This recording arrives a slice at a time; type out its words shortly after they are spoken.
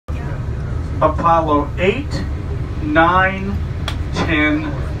Apollo 8, 9, 10,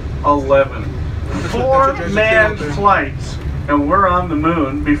 11. 4-man flights, and we're on the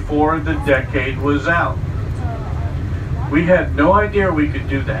moon before the decade was out. We had no idea we could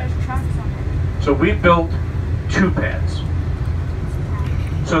do that. So we built 2 pads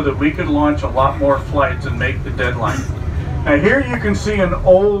so that we could launch a lot more flights and make the deadline. Now here you can see an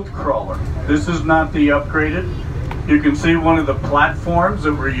old crawler. This is not the upgraded. You can see one of the platforms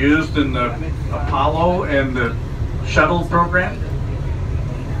that were used in the Apollo and the shuttle program.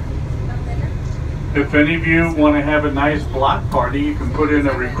 If any of you want to have a nice block party, you can put in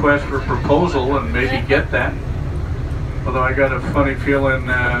a request for proposal and maybe get that. Although I got a funny feeling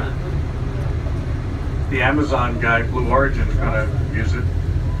the Amazon guy, Blue Origin, is going to use it.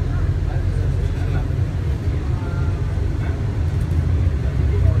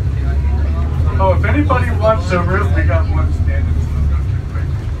 Oh, if anybody wants a room, we got one standing.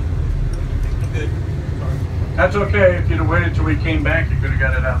 That's okay. If you'd have waited till we came back, you could have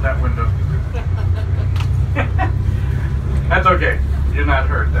got it out that window. That's okay. You're not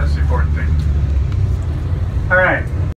hurt. That's the important thing. All right.